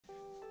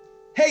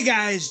Hey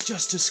guys,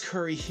 Justice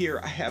Curry here.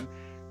 I have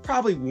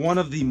probably one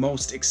of the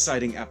most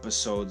exciting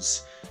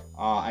episodes.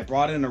 I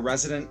brought in a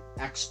resident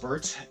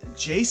expert,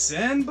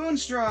 Jason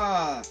Boonstra.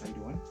 How you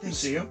doing?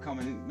 Thanks for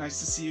coming. Nice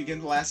to see you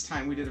again. The last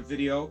time we did a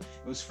video,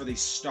 it was for the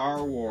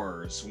Star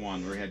Wars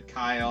one where we had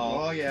Kyle.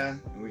 Oh yeah.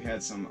 And we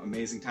had some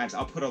amazing times.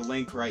 I'll put a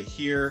link right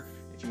here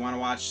if you want to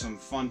watch some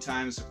fun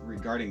times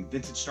regarding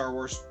vintage Star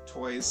Wars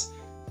toys.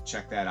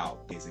 Check that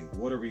out. Amazing.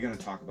 What are we going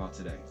to talk about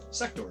today?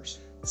 Sectaurs.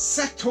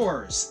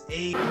 Sectaurs.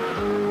 The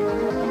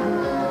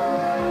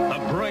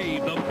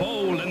brave, the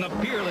bold, and the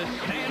fearless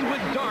stand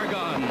with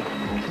Dargon.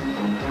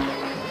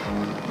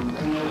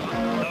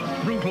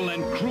 The brutal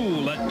and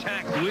cruel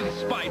attack with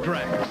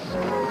Spydrax.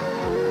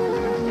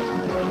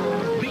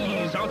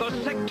 These are the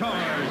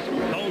Sectaurs,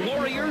 the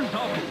warriors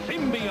of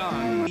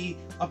Symbion. The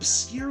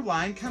obscure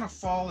line kind of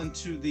fall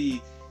into the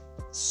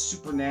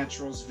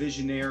supernaturals,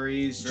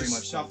 visionaries, Very just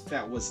much stuff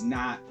that was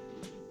not,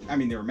 I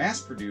mean, they were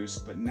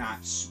mass-produced, but not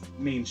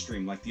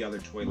mainstream like the other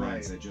toy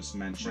lines I just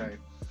mentioned.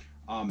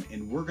 Right.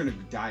 And we're going to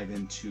dive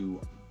into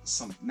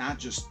some, not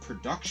just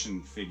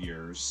production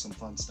figures, Some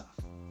fun stuff.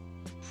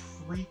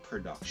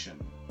 pre-production.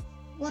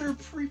 What are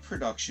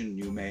pre-production,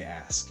 you may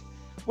ask?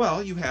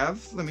 Well, you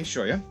have, let me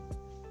show you,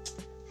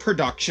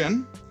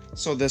 production.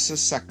 So this is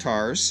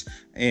Sectaurs,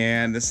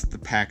 and this is the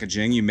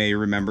packaging. You may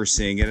remember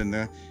seeing it in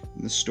the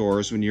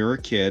stores when you were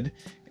a kid,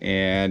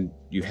 and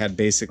you had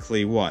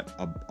basically what,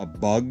 a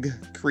bug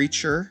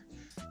creature?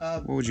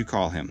 What would you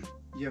call him?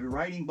 You have your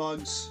riding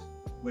bugs,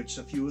 which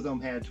a few of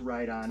them had to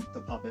ride on, the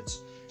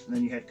puppets, and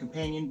then you had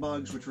companion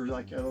bugs, which were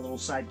like little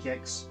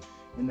sidekicks,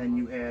 and then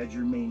you had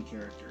your main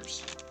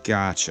characters.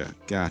 Gotcha.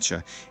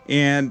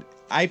 And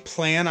I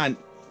plan on,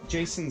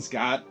 Jason's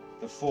got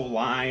the full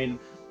line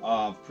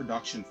of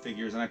production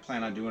figures, and I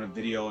plan on doing a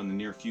video in the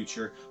near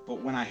future.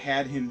 But when I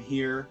had him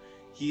here,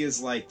 he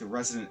is like the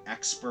resident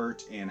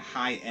expert and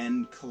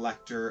high-end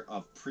collector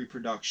of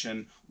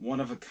pre-production,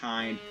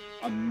 one-of-a-kind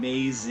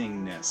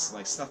amazingness,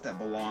 like stuff that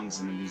belongs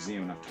in a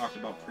museum. And I've talked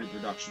about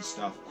pre-production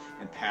stuff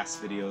in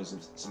past videos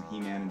of some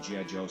He-Man and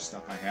G.I. Joe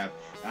stuff I have.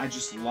 And I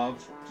just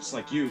love, just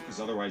like you, because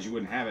otherwise you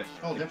wouldn't have it,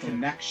 Oh, the definitely.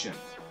 connection.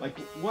 Like,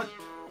 what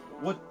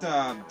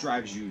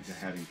drives you to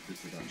having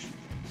pre-production?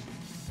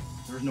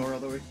 There was no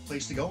other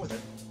place to go with it.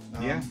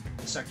 Yeah.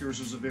 The Sectaurs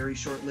was a very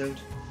short-lived,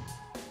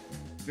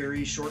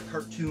 very short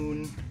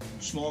cartoon,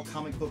 small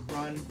comic book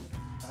run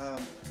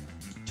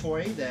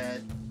toy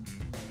that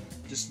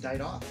just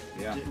died off.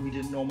 Yeah. We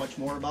didn't know much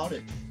more about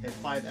it. Had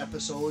 5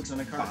 episodes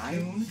and a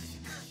cartoon.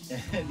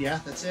 And yeah,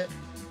 that's it.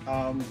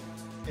 And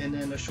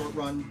then a short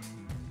run,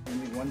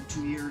 maybe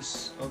 1-2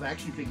 years of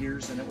action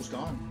figures, and it was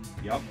gone.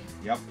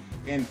 Yep.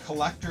 And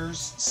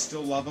collectors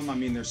still love them. I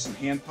mean, there's some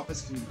hand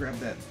puppets. Can you grab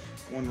that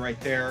one right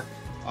there?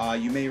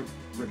 You may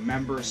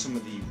remember some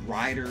of the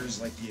riders,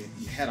 like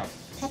you had a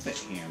puppet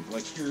hand.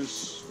 Like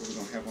here's, we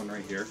don't have one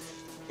right here.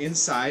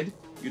 Inside,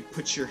 you'd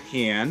put your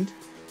hand,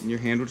 and your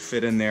hand would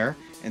fit in there,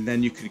 and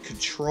then you could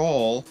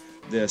control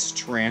this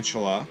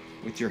tarantula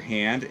with your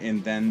hand,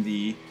 and then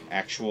the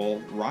actual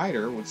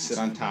rider would sit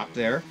on top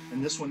there.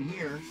 And this one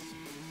here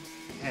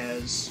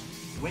has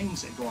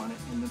wings that go on it,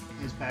 and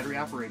is battery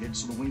operated,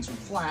 so the wings would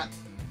flap.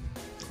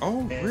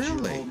 Oh, as you're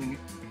really? holding it.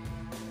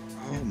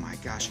 Oh my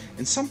gosh.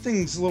 And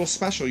something's a little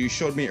special you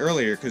showed me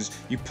earlier, because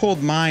you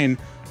pulled mine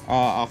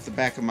off the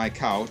back of my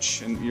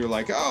couch, and you're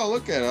like, oh,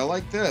 look at it, I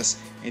like this.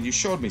 And you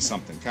showed me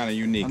something kind of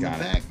unique On the on it.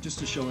 back, just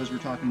to show, as we're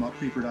talking about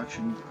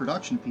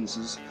production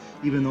pieces,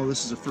 even though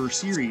this is a first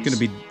series. It's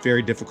going to be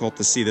very difficult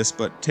to see this,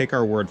 but take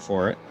our word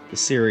for it. The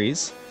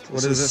series.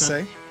 What does it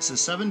say? This is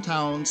 7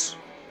 Towns,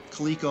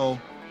 Coleco,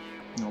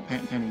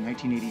 patent pending,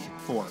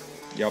 1984.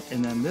 Yep.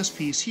 And then this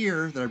piece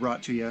here that I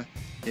brought to you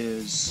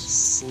is...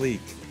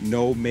 Sleek.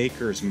 No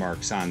maker's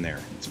marks on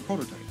there. It's a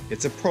prototype.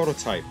 It's a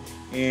prototype.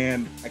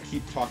 And I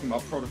keep talking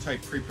about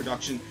prototype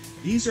pre-production.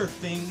 These are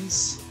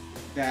things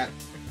that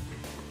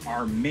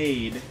are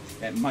made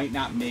that might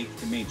not make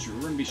the mainstream.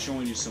 We're going to be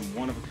showing you some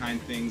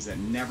one-of-a-kind things that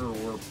never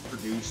were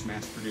produced,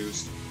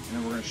 mass-produced, and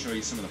then we're going to show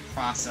you some of the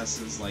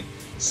processes like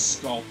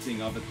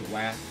sculpting of it, the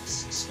wax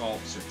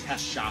sculpts or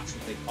test shots,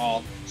 what they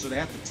call. So they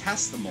have to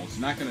test the molds.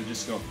 They're not going to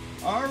just go,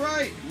 all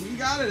right, we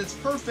got it, it's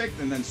perfect,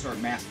 and then start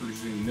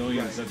mass-producing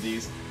millions of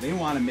these. They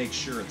want to make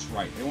sure it's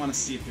right. They want to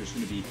see if there's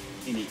going to be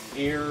any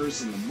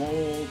errors in the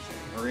mold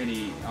or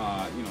any,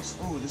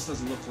 oh, this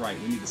doesn't look right.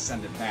 We need to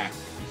send it back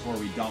before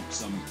we dump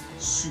some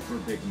super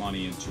big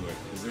money into it,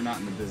 because they're not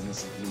in the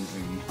business of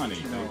losing money.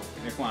 No.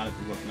 They want it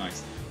to look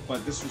nice.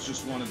 But this was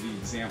just one of the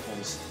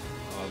examples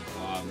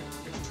of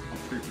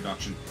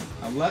pre-production.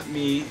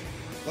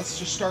 Let's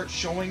just start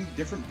showing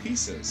different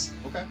pieces.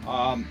 Okay.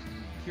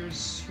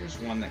 Here's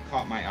one that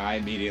caught my eye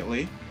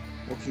immediately.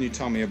 What can you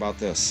tell me about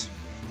this?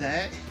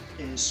 That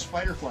is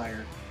Spider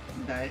Flyer.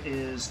 That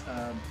is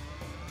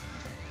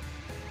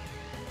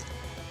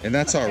And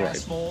that's all right.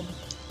 cast mold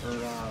or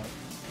a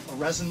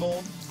resin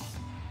mold.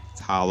 It's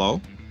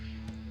hollow.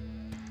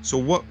 So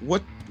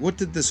what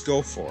did this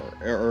go for?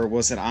 Or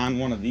was it on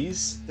one of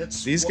these?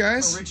 That's these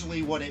guys?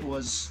 Originally, what it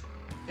was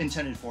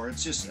intended for.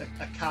 It's just a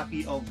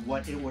copy of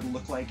what it would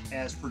look like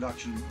as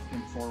production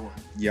went forward.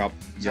 Yep.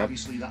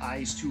 Obviously the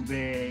eye's too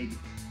big.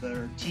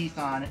 There are teeth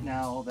on it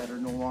now that are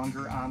no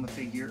longer on the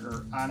figure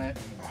or on it.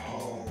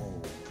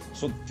 Oh.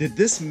 So did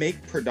this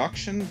make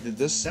production? Did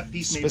this That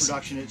piece made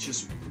production. It's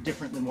just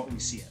different than what we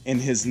see it. And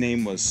his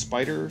name was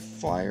Spider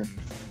Flyer?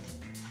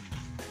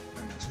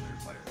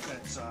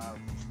 That's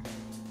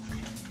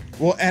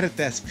We'll edit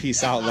this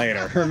piece out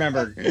later.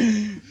 Remember.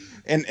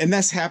 And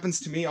this happens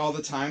to me all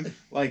the time.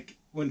 Like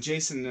when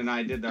Jason and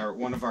I did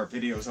one of our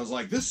videos, I was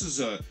like, this is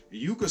a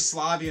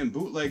Yugoslavian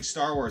bootleg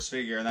Star Wars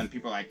figure. And then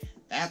people are like,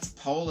 that's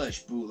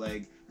Polish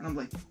bootleg. And I'm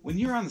like, when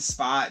you're on the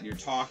spot and you're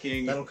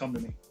talking... That'll come to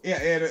me.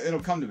 Yeah, it'll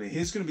come to me.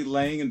 He's going to be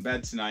laying in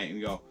bed tonight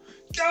and go,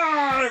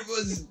 God, it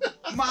was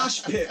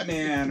Mosh Pit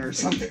Man or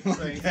something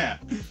like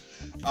that.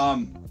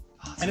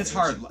 And it's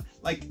hard.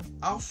 Like,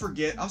 I'll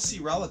see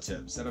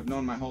relatives that I've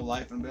known my whole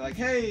life and be like,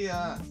 hey,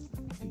 and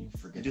you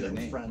forget their name.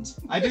 With friends.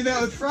 I do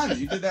that with friends.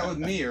 You did that with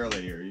me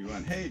earlier. You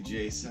went, hey,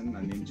 Jason,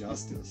 I mean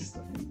Justice.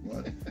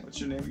 What's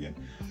your name again?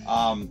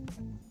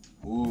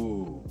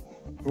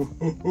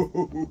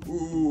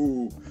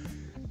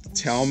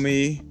 Tell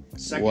me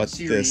Second what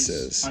series, this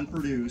is.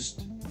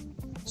 Unproduced,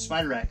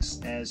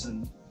 Spider-X as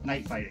in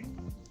night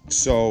fighting.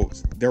 So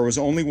there was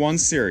only one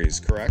series,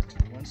 correct?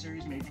 One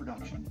series made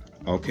production.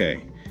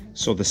 Okay.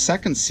 So the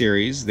second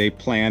series, they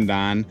planned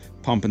on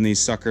pumping these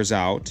suckers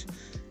out.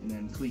 And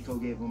then Coleco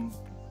gave them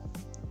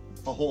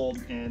a hold,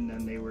 and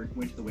then they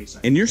went to the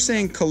wayside. And you're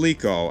saying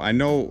Coleco. I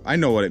know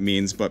what it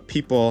means, but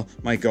people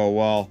might go,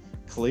 well,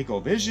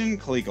 ColecoVision,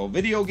 Coleco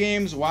Video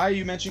Games. Why are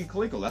you mentioning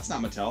Coleco? That's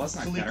not Mattel. That's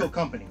not Coleco Kenner.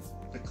 Company.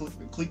 The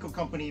Coleco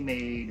Company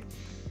made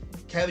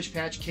Cabbage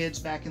Patch Kids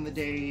back in the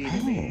day.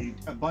 They made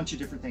a bunch of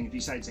different things.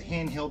 Besides the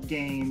handheld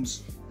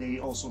games, they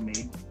also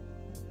made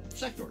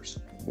Sectaurs.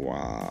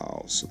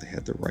 Wow. So they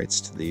had the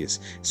rights to these.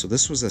 So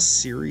this was a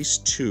Series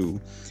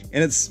 2.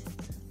 And it's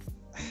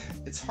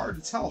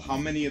hard to tell how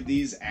many of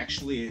these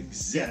actually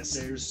exist.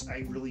 Yes,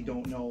 I really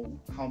don't know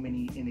how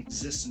many in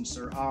existence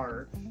there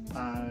are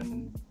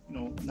on,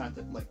 not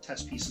the like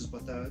test pieces,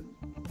 but the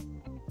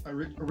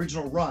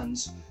original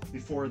runs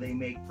before they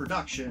make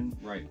production.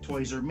 Right.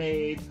 Toys are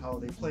made, how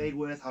they played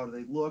with, how do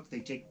they look, they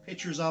take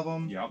pictures of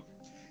them. Yep.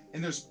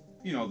 And there's,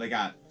 they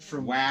got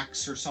from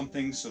wax or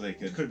something so they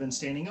could have been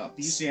standing up.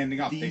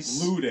 Standing up. They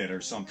glued it or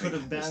something. Could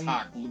have been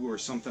hot glue or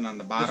something on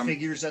the bottom. The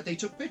figures that they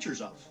took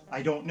pictures of.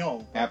 I don't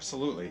know.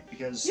 Absolutely.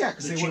 Because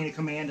the chain of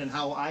command and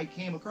how I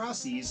came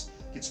across these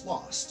gets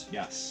lost.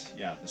 Yes.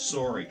 Yeah. The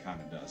story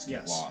kind of does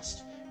get Yes.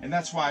 lost. And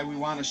that's why we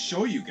want to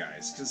show you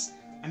guys. Because,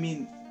 I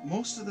mean,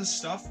 most of this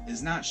stuff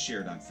is not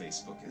shared on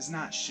Facebook, is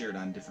not shared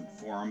on different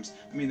forums.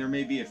 I mean, there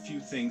may be a few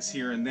things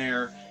here and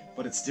there,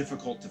 but it's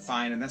difficult to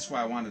find, and that's why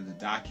I wanted to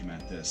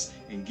document this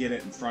and get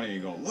it in front of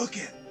you and go, look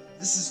it,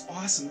 this is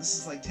awesome. This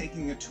is like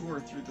taking a tour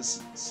through the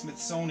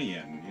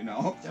Smithsonian,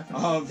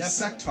 of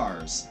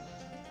Sectaurs.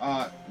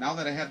 Now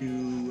that I have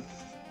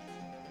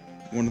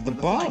one of the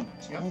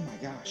bugs. Yep. Oh my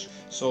gosh.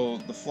 So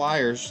the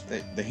flyers,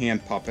 the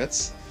hand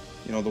puppets,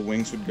 the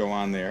wings would go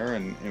on there,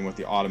 and with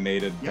the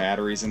automated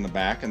batteries in the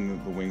back,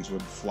 and the wings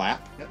would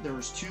flap. Yep, there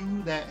was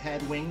 2 that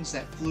had wings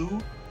that flew,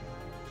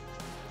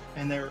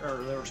 and there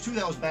was 2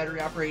 that was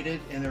battery operated,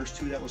 and there's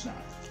 2 that was not.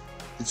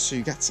 And so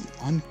you got some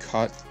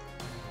uncut,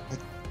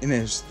 and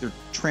they're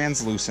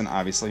translucent,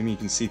 obviously. I mean, you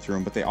can see through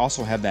them, but they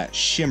also have that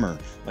shimmer,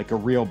 like a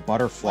real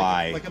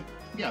butterfly. Like a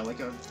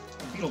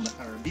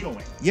beetle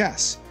wing.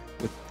 Yes,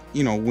 with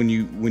when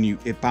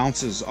it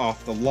bounces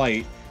off the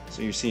light.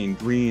 So you're seeing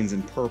greens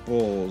and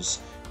purples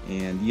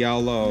and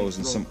yellows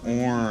and some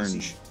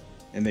orange.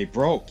 And they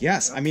broke.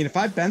 Yes. Yep. I mean, if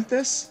I bent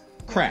this,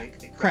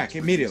 crack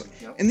immediately.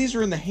 Yep. And these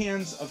are in the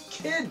hands of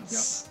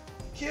kids.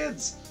 Yep.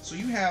 Kids. So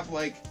you have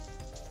like,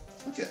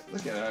 look at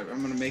it.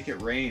 I'm going to make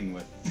it rain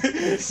with.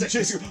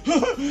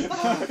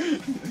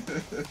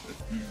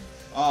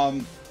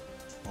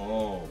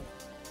 Oh.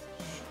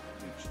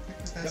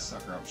 Pick that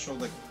sucker up. Show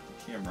the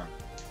camera.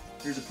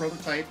 Here's a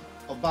prototype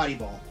of Body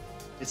Ball.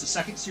 It's a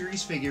second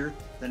series figure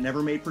that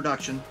never made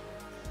production.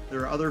 There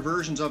are other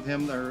versions of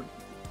him. The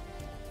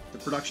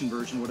production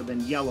version would have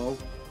been yellow.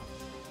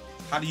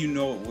 How do you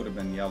know it would have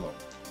been yellow?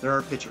 There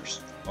are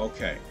pictures.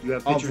 Okay. You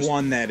have pictures of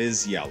one that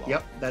is yellow.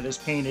 Yep, that is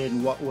painted,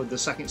 and what would the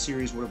second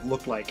series would have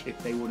looked like if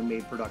they would have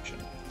made production.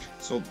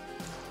 So,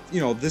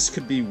 this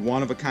could be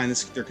one of a kind.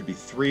 There could be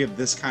 3 of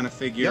this kind of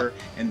figure,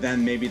 and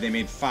then maybe they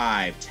made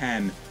 5,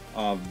 10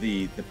 of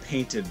the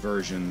painted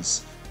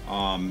versions.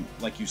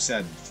 Like you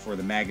said, for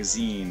the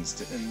magazines.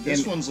 And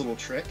this one's a little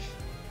trick.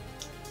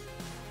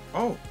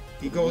 Oh,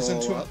 he goes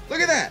into a...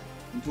 Look at that!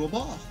 Into a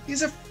ball.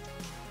 He's a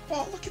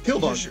ball. Look at pill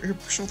bug. Here,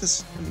 show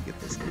this. Let me get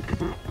this.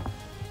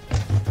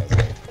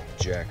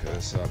 Jack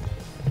this up.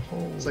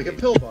 It's like a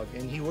pill bug,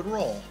 and he would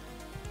roll.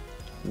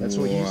 That's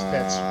what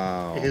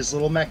that's his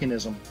little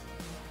mechanism.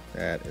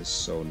 That is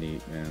so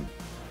neat, man.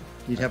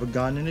 He'd have a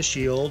gun and a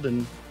shield,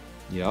 and...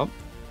 Yep.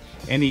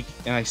 And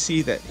I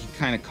see that he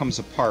kind of comes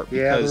apart.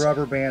 Yeah, because, the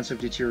rubber bands have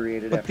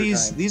deteriorated. But after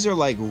time. these are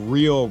like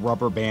real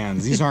rubber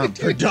bands. These aren't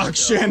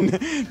production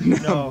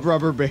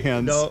rubber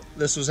bands. No,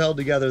 this was held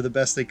together the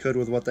best they could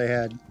with what they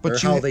had. But or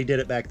how they did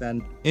it back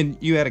then. And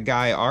you had a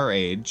guy our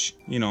age,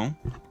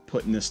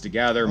 putting this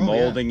together,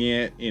 molding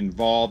it,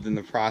 involved in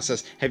the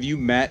process. Have you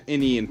met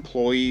any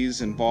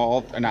employees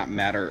involved, or not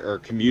met, or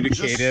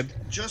communicated?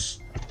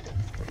 Just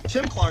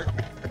Tim Clark,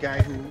 a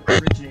guy who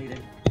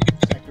originated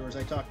Sectaurs.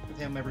 I talk with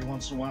him every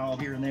once in a while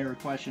here and there, a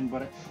question,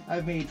 but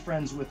I've made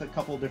friends with a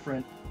couple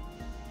different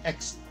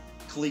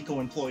ex-Coleco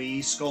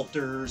employees,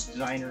 sculptors,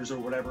 designers, or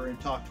whatever, and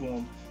talked to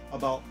them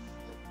about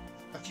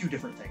a few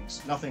different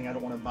things. Nothing I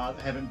don't want to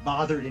bother, haven't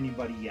bothered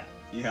anybody yet.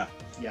 Yeah.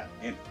 Yeah.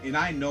 And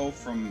I know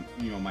from,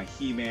 my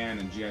He-Man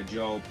and G.I.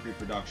 Joe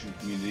pre-production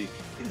community,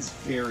 it's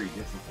very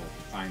difficult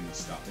to find this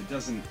stuff. It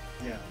doesn't,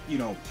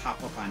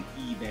 pop up on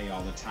eBay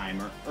all the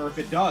time. Or if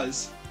it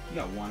does, you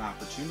got one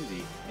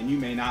opportunity. And you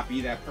may not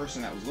be that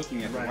person that was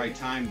looking at the right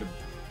time to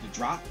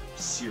drop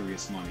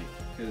serious money.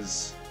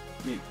 Because,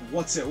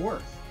 what's it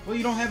worth? Well,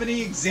 you don't have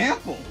any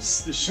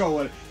examples to show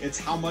it. It's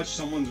how much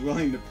someone's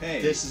willing to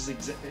pay. This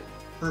is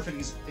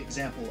perfect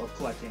example of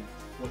collecting.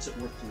 What's it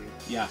worth to you?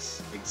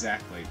 Yes,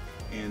 exactly.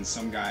 And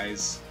some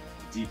guys,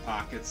 deep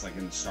pockets, like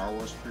in Star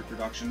Wars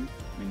pre-production,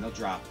 they'll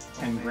drop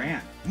 10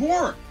 grand.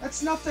 More!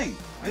 That's nothing!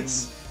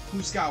 It's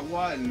who's got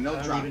what, and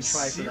they'll drop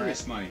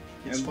serious money.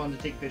 It's fun to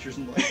take pictures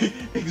and look.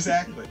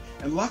 Exactly.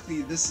 And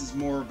luckily, this is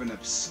more of an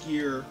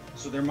obscure,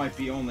 so there might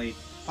be only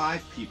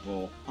 5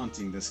 people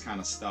hunting this kind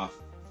of stuff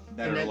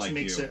that are like you. And that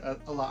makes it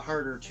a lot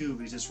harder, too,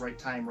 because it's right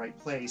time, right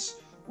place,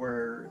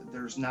 where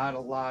there's not a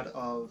lot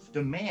of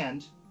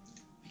demand,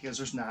 because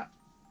there's not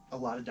a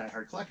lot of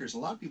diehard collectors. A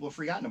lot of people have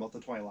forgotten about the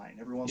toy line.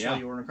 Every once in a while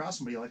you run across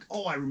somebody like,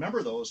 oh, I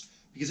remember those,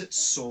 because it's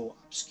so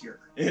obscure.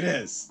 It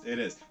is.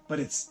 But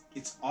it's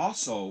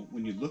also,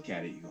 when you look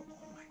at it, you go,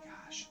 oh my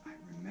gosh, I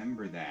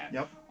remember that.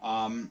 Yep.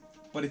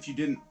 But if you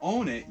didn't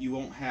own it, you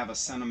won't have a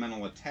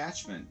sentimental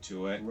attachment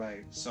to it.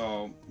 Right.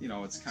 So,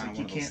 it's kind of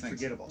one of those things. You can't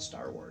forget about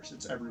Star Wars.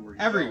 It's everywhere you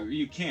go.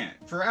 You can't.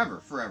 Forever.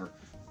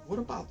 What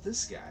about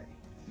this guy?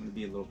 I'm going to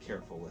be a little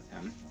careful with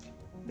him.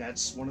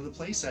 That's one of the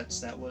play sets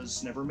that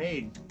was never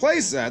made.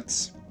 Play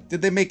sets?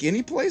 Did they make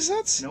any play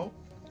sets? No.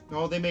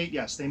 No, they made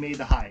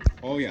the Hive.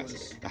 Oh,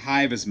 yes. The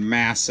Hive is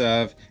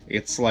massive.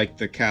 It's like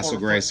the Castle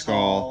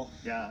Grayskull.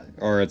 Yeah.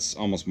 Or it's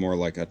almost more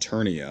like a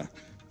Eternia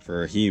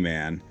for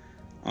He-Man.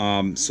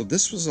 So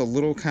this was a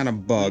little kind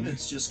of bug.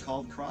 It's just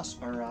called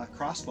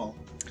crossbow.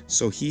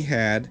 So he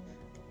had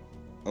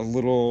a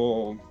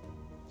little...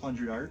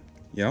 Plunger dart.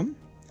 Yep.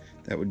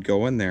 That would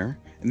go in there.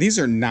 And these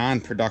are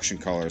non-production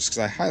colors, because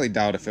I highly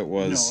doubt if it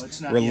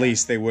was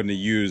released, they wouldn't have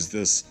used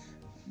this,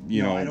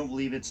 No, I don't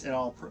believe it's at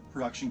all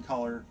production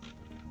color.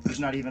 There's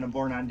not even a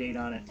born-on date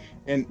on it,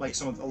 and like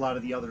a lot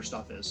of the other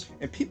stuff is.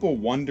 And people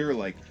wonder,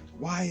 like,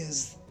 why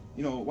is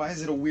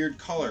it a weird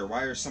color?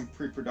 Why are some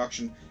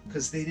pre-production?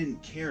 Because they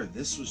didn't care.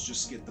 This was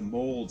just get the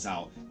molds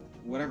out.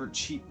 Whatever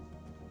cheap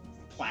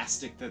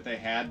plastic that they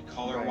had,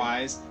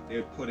 color-wise, they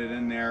would put it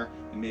in there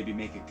and maybe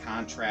make it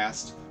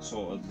contrast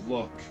so it would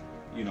look...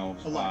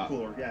 a lot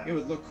cooler, yeah. It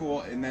would look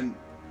cool, and then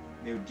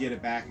they would get it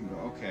back and go,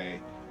 okay,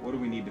 what do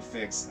we need to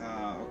fix?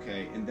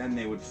 Okay, and then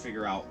they would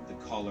figure out the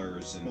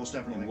colors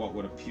and what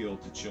would appeal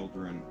to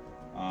children.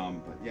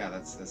 But yeah,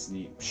 that's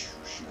neat.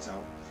 Shoots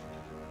out.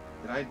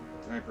 Did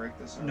I break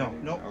this already?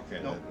 No.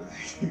 Okay. No.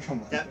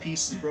 Come on. That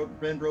piece has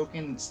been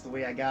broken. It's the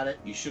way I got it.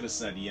 You should have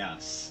said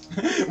yes.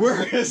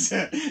 Where is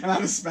it? And I'd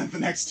have spent the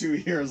next 2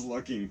 years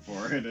looking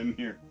for it in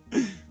here.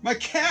 My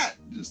cat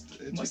just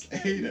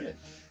ate it.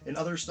 And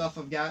other stuff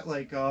I've got,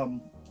 like a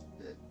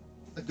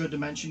good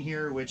dimension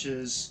here, which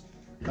is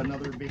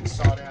another big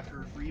sought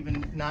after for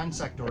even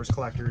non-Sectaurs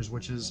collectors,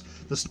 which is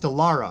the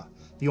Stellara,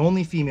 the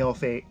only female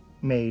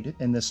made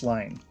in this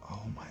line.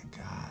 Oh my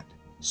god.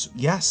 So,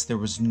 yes, there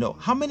was no...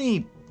 How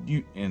many...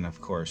 And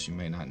of course, you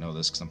may not know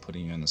this because I'm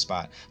putting you on the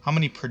spot. How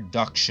many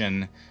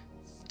production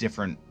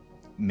different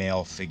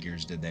male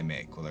figures did they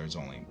make? Well, there's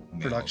only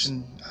males.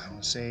 Production, I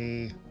want to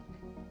say...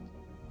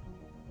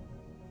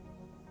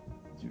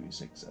 2,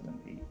 6, 7,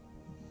 8.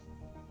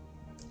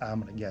 I'm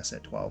gonna guess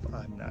at 12.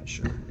 I'm not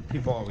sure.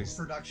 People always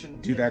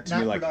production do that to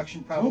me, like,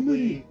 production, probably. How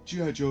many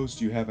G.I. Joes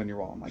do you have on your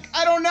wall? I'm like,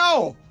 I don't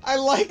know. I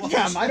like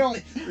them. I don't.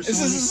 Is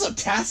this a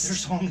test?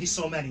 There's only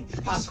so many.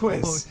 Pop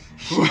quiz.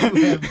 You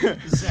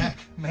have Zach,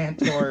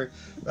 Mantor,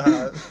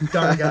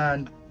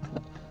 Dargon.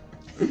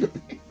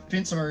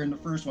 Vince are in the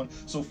first one,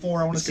 so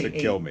 4. I want to say 8.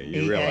 Kill me.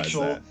 You realize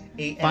actual, that?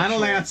 8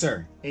 Final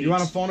answer. You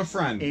want to phone a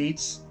friend?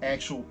 8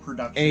 actual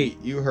production.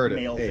 8. You heard it.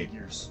 Male 8.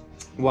 figures.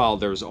 Well,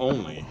 there's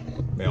only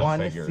male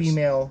one figures.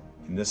 Female.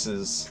 And this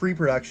is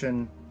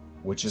pre-production,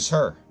 which is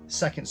her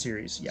second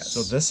series. Yes.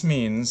 So this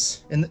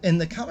means in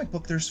the comic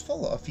book, there's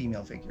full of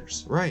female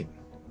figures. Right.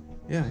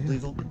 Yeah. I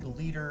believe the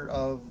leader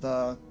of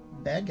the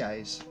bad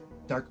guys,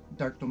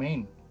 Dark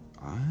Domain,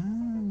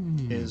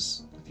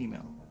 is a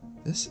female.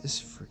 This is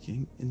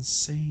freaking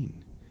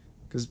insane.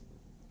 Because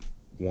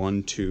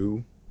 1,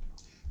 2.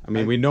 I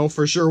mean, we know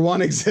for sure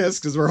one exists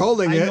because we're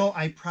holding it. I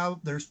know.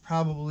 There's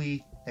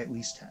probably at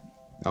least 10.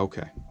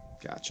 Okay,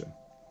 gotcha.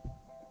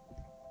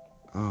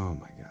 Oh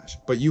my gosh!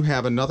 But you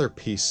have another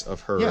piece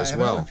of her as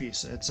well. Another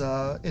piece. It's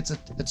a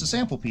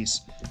sample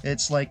piece.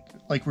 It's like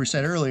we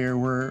said earlier.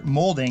 We're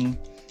molding.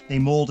 They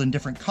mold in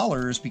different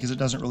colors because it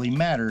doesn't really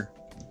matter.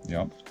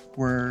 Yep.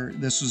 Where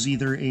this was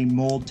either a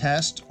mold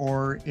test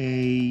or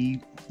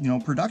a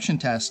production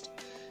test,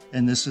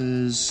 and this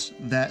is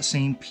that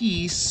same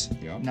piece.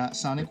 Yep. Not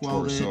sonic The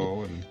welded.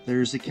 torso and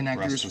there's the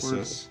connectors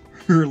prosthesis.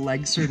 for her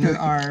legs and her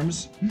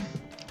arms.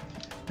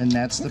 And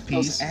that's the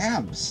piece. Those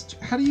abs.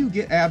 How do you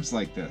get abs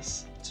like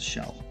this? It's a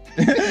shell.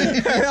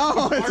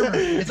 Oh,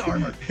 It's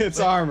armor. It's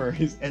armor.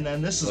 And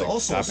then this is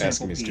also a stop asking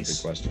sample me piece.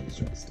 stupid questions,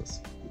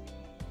 Justice.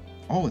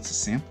 Oh, it's a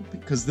sample piece?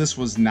 Because this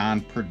was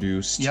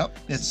non-produced. Yep.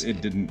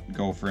 It didn't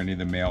go for any of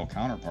the male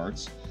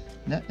counterparts.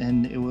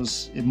 And it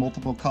was in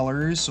multiple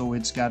colors, so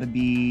it's got to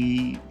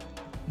be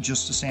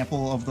just a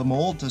sample of the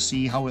mold to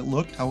see how it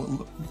looked,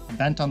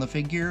 bent on the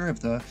figure, if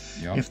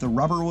the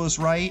rubber was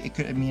right.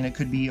 It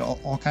could be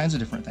all kinds of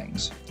different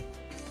things.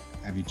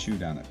 Have you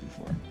chewed on it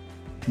before?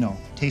 No,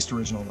 taste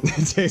original though.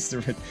 Taste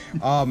original.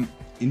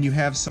 And you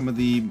have some of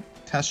the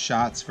test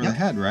shots for the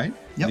head, right?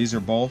 Yep. These are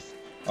both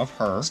of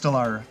her. Still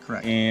are,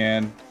 correct.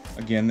 And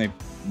again, they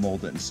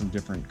mold it in some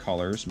different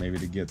colors, maybe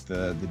to get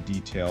the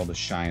detail to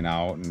shine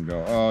out and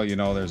go, oh,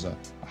 there's a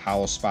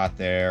hollow spot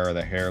there, or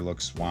the hair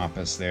looks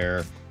swampus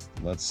there.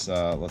 Let's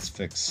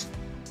fix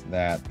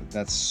that. But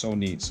that's so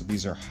neat. So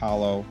these are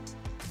hollow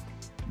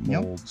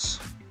molds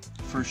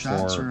for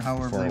shots or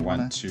however they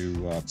want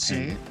to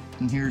say it.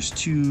 And here's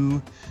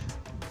two,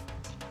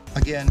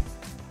 again,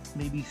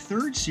 maybe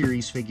third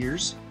series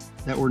figures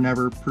that were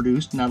never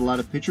produced. Not a lot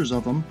of pictures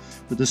of them,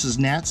 but this is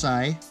Nat's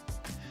Eye,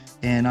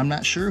 and I'm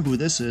not sure who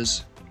this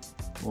is.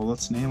 Well,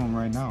 let's name them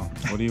right now.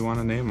 What do you want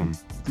to name them?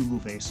 Google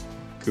face.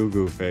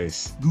 Goo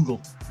face. Google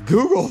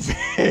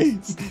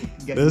face.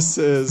 This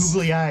is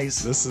googly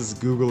eyes. This is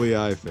googly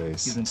eye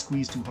face. He's been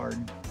squeezed too hard.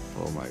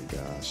 Oh my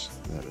gosh,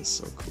 that is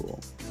so cool.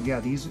 Yeah,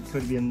 these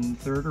could have been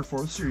third or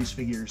fourth series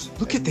figures.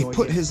 Look at, they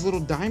put his little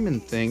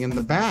diamond thing in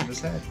the back,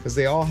 because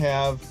they all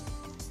have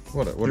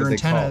what do they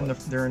call it?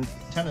 Their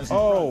antennas.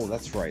 Oh,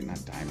 that's right,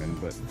 not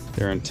diamond, but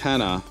their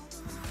antenna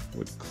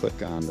would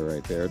click onto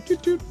right there.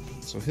 Doot, doot.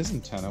 So his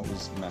antenna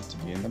was meant to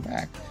be in the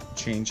back,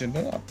 changing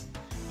it up.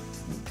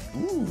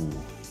 Ooh,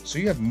 so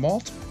you have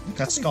multiple.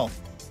 That's skull.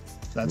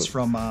 That's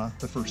from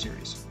the first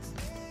series.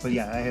 But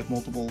yeah, I have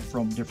multiple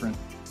from different.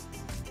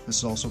 This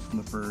is also from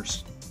the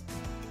first.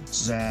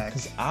 Zach.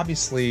 Because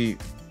obviously,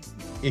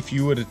 if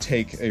you were to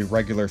take a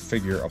regular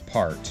figure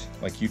apart,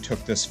 like you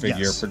took this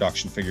figure,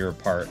 production figure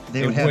apart,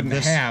 it wouldn't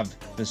have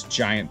this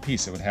giant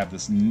piece. It would have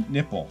this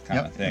nipple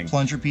kind of thing. A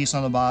plunger piece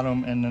on the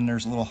bottom, and then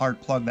there's a little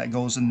hard plug that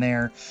goes in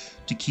there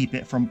to keep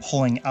it from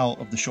pulling out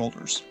of the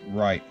shoulders.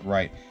 Right.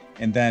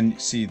 And then,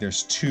 see,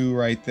 there's two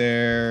right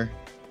there,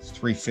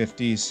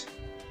 350s,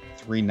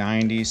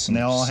 390s. And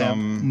they all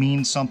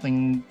mean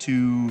something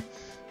to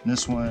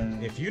this one.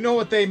 If you know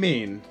what they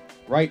mean,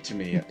 write to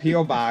me at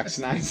P.O. Box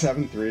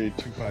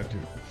 973-252.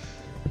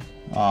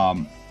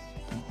 Oh,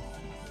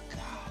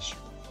 gosh,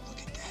 look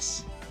at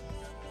this.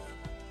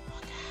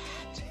 Look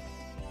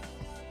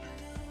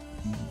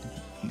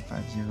at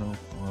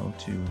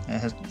 850402.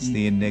 It's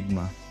the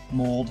Enigma.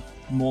 Mold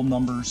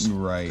numbers.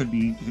 Right. Could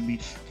be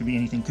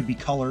anything. Could be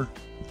color.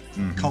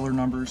 Color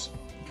numbers.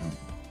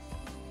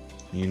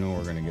 You know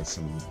we're gonna get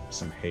some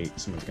hate.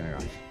 Someone's gonna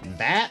go,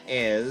 that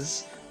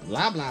is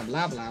blah blah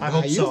blah blah blah. I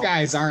hope you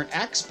guys aren't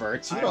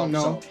experts. You don't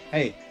know. So.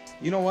 Hey,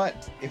 you know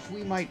what? If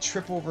we might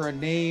trip over a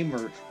name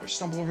or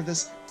stumble over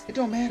this, it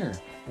don't matter.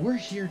 We're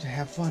here to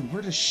have fun.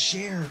 We're to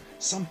share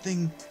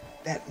something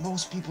that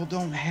most people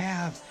don't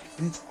have,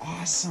 and it's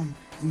awesome.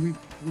 And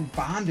we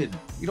bonded.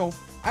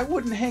 I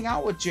wouldn't hang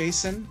out with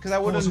Jason because I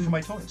wouldn't. If it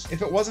wasn't for my toys.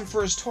 If it wasn't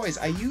for his toys,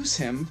 I use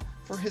him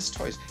for his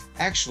toys.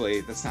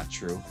 Actually, that's not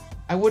true.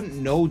 I wouldn't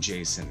know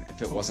Jason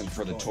if it wasn't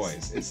for the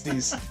toys. It's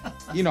these,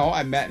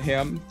 I met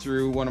him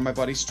through one of my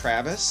buddies,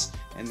 Travis,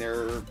 and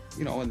they're,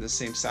 in the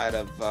same side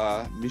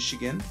of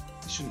Michigan.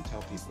 I shouldn't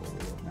tell people where we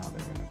live now.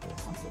 They're going to go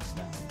hunt us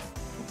down.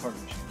 What part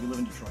of Michigan? We live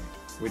in Detroit.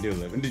 We do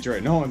live in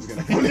Detroit. No one's going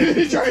to come to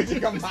Detroit to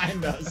come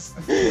find us.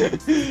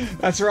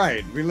 That's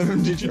right. We live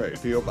in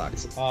Detroit. P.O.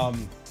 Box.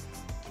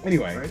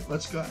 Anyway. All right,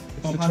 let's go.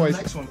 The toys.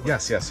 The next one.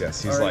 Yes.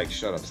 He's like,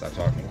 shut up, stop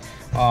talking.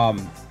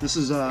 This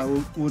is,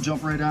 we'll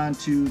jump right on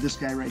to this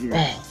guy right here.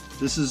 Oh.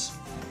 This is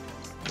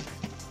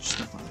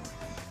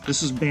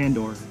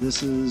Bandor.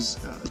 This is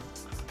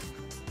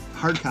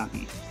hard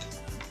copy.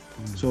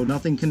 So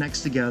nothing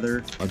connects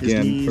together.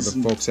 Again, for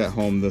the folks at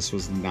home, this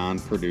was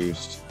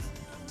non-produced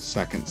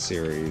second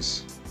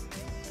series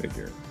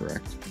figure,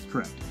 correct?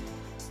 Correct.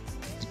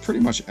 It's pretty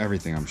much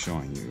everything I'm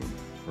showing you,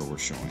 or we're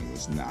showing,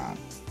 was not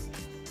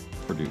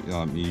produced.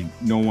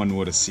 No one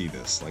would have seen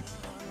this. Like,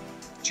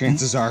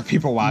 chances are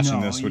people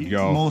watching this would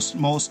go, most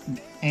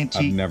antique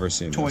I've never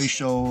seen toy this.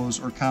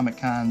 shows or Comic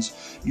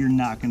Cons, you're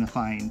not going to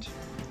find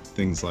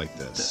things like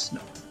this.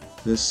 No.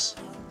 This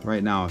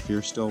right now, if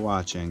you're still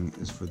watching,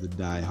 is for the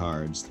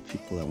diehards, the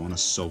people that want to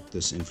soak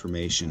this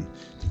information,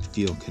 to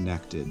feel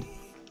connected,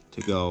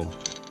 to go,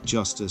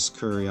 Justice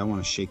Curry, I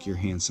want to shake your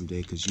hand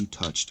someday because you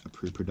touched a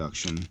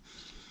pre-production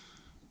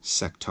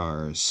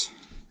Sectaurs.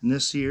 And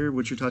this here,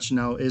 what you're touching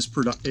now, is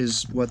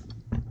what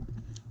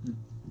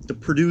the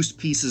produced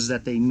pieces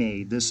that they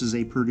made. This is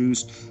a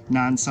produced,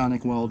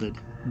 non-sonic welded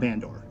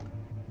band door.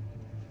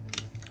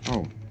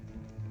 Oh,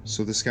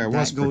 so this guy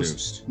was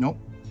produced? Nope.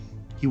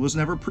 He was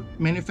never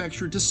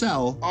manufactured to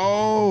sell.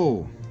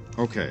 Oh,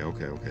 okay,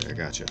 I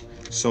gotcha.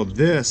 So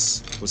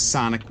this was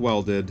sonic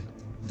welded.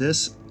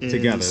 This is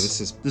together.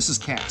 This is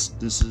cast.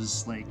 This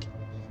is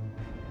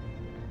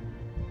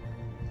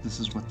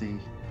what the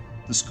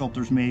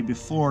sculptors made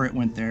before it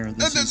went there.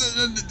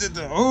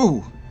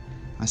 Oh,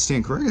 I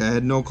stand corrected. I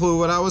had no clue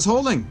what I was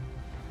holding.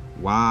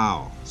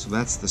 Wow. So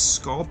that's the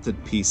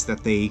sculpted piece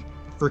that they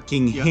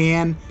freaking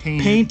hand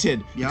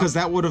painted because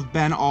that would have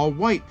been all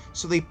white.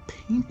 So they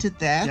painted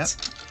that,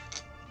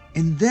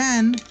 and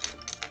then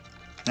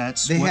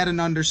they had an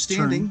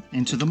understanding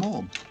into the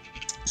mold.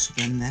 So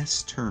then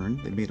that's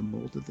turned. They made a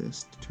mold of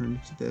this to turn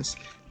into this.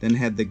 Then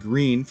had the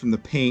green from the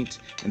paint,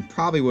 and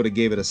probably would have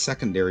gave it a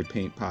secondary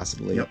paint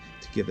possibly to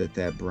give it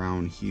that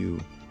brown hue.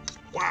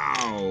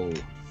 Wow.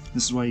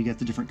 This is why you get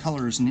the different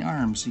colors in the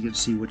arms. You get to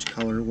see which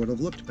color would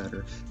have looked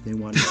better. They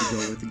wanted to go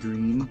with the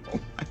green,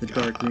 the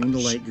dark green, the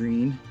light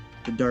green,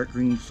 the dark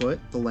green foot,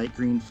 the light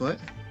green foot.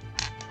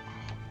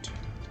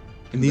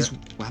 And these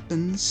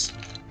weapons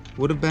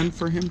would have been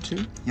for him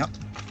too? Yep.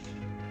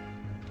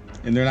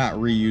 And they're not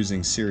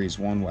reusing Series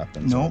 1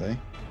 weapons, are they?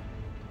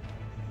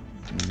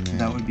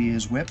 That would be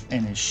his whip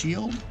and his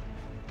shield.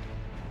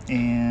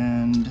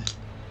 And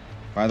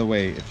by the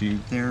way,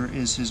 there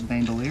is his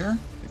bandolier.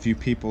 If you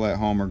people at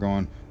home are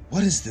going,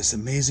 what is this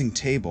amazing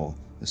table?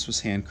 This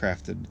was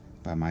handcrafted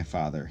by my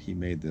father. He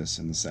made this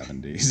in the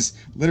 70s.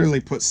 Literally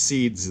put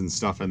seeds and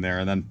stuff in there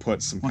and then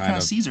put some kind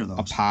of seeds are those?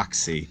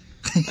 Epoxy.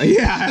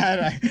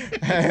 Yeah,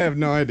 I have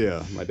no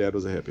idea. My dad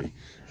was a hippie.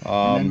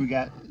 And then we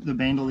got the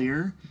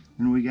bandolier,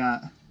 and we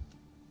got...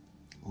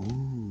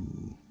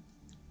 Ooh.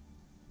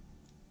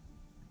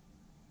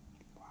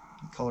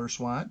 Color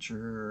swatch,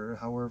 or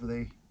however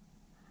they...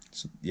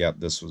 So, yeah,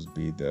 this would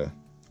be the...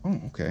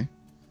 Oh, okay.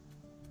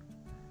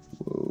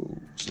 Whoa.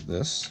 So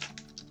this...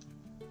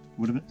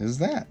 Would have been... is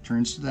that.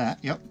 Turns to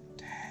that, yep.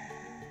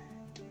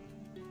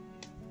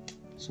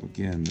 So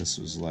again, this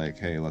was like,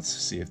 hey, let's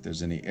see if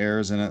there's any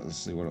errors in it. Let's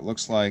see what it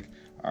looks like.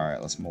 All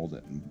right, let's mold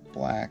it in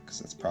black, because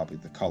that's probably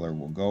the color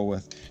we'll go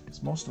with.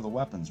 Because most of the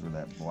weapons were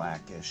that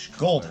blackish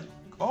color. Gold.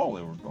 Oh,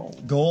 they were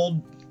gold.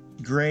 Gold,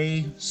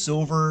 gray,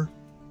 silver.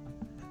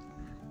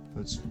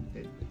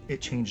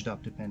 It changed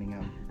up depending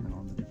on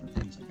all the different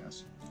things, I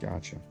guess.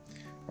 Gotcha.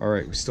 All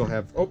right, we still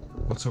have... Oh,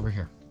 what's over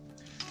here?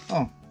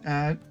 Oh,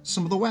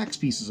 some of the wax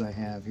pieces I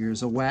have.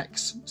 Here's a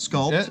wax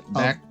sculpt.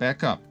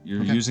 Back up.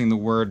 You're using the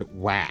word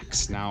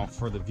wax. Now,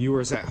 for the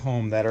viewers at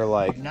home that are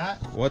like,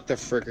 what the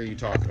frick are you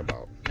talking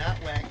about? Not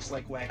wax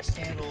like wax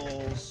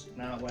candles,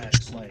 not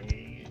wax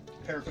like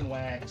paraffin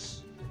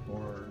wax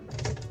or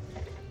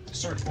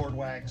surfboard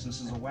wax. This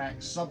is a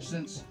wax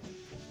substance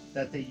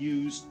that they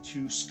use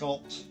to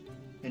sculpt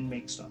and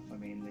make stuff. I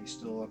mean, they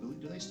still, I believe,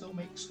 do they still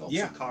make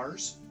sculpts of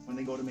cars when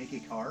they go to make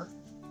a car?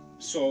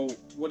 So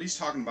what he's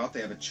talking about,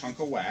 they have a chunk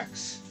of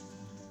wax,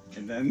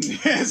 and then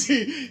as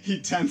he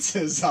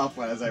tenses up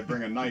as I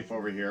bring a knife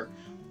over here,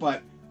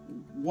 but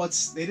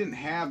they didn't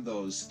have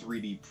those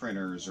 3D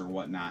printers or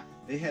whatnot.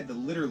 They had to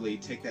literally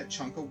take that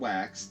chunk of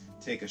wax,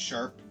 take a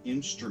sharp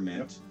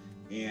instrument,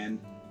 and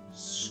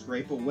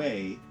scrape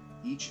away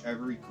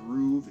every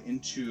groove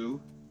into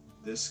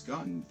this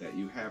gun that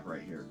you have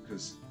right here,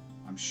 because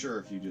I'm sure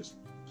if you just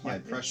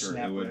applied pressure,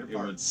 it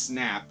would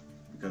snap,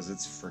 because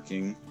it's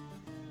freaking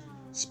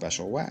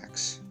special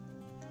wax.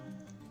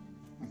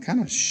 I'm kind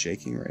of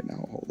shaking right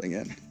now holding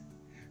it.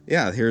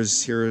 Yeah, here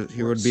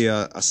would be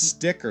a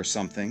stick or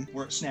something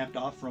where it snapped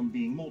off from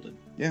being molded.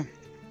 Yeah.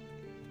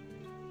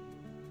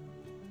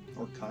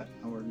 Or cut,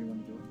 however you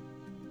want to do it.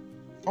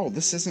 Oh,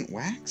 this isn't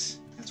wax?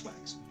 That's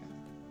wax. Yeah.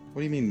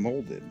 What do you mean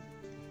molded?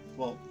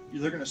 Well,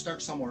 they're going to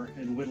start somewhere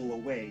and whittle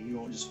away. You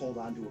won't just hold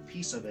on to a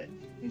piece of it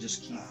and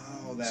just keep.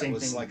 Oh, that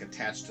was like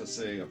attached to,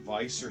 say, a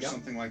vise or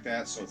something like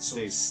that, so it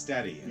stays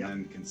steady and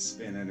then can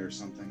spin it or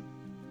something.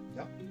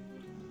 Yep.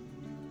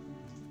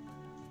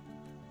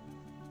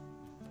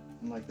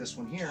 And like this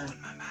one here.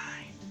 Blowing my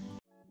mind.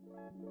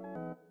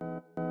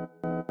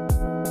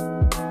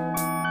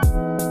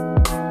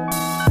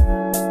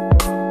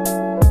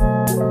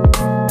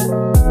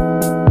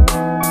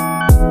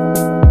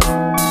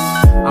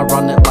 I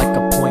run it like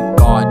a point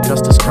guard,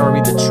 Justice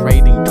Curry, the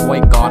trading toy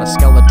god. A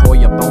Skeletor,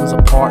 your bones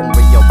apart, and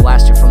Rio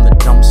blast you from the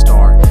jump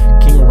start.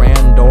 King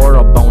Randor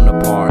or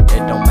Bonaparte,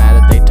 it don't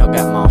matter, they tug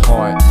at my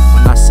heart.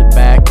 When I sit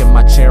back in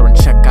my chair and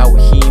check out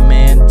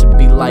He-Man, to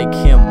be like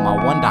him,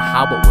 I wonder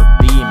how it would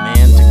be,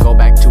 man. To go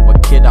back to a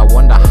kid, I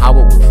wonder how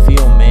it would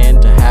feel, man.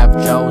 To have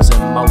Joe's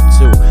and Mo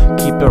too,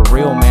 keep it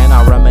real, man.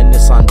 I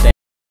reminisce on days.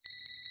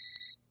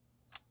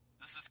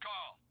 This is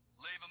Carl.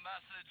 Leave a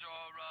message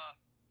or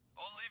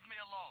leave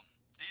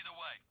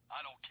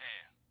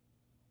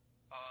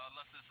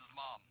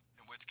mom,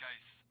 in which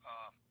case,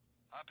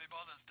 Happy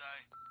Mother's Day.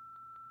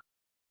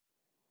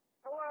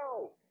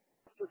 Hello,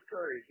 Justice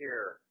Curry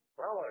here.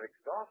 Well, I've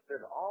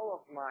exhausted all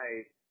of my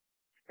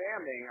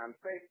spamming on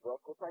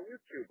Facebook with my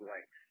YouTube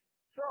links.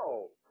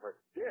 So, for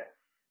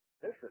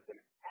this is an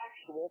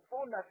actual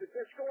phone message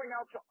that's going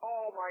out to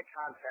all my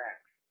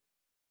contacts.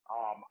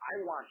 I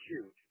want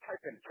you to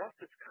type in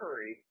Justice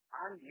Curry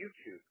on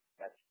YouTube.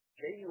 That's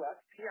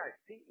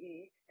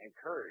Justice, and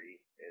Curry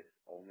is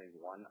only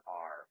one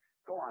R.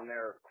 Go on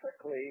there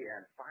quickly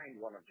and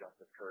find one of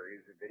Justice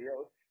Curry's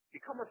videos.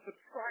 Become a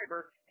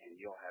subscriber, and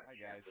you'll have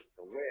chances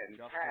to win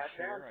cash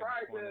and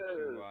prizes. I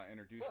just wanted to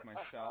introduce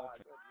myself.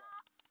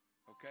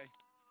 Okay,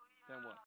 then what?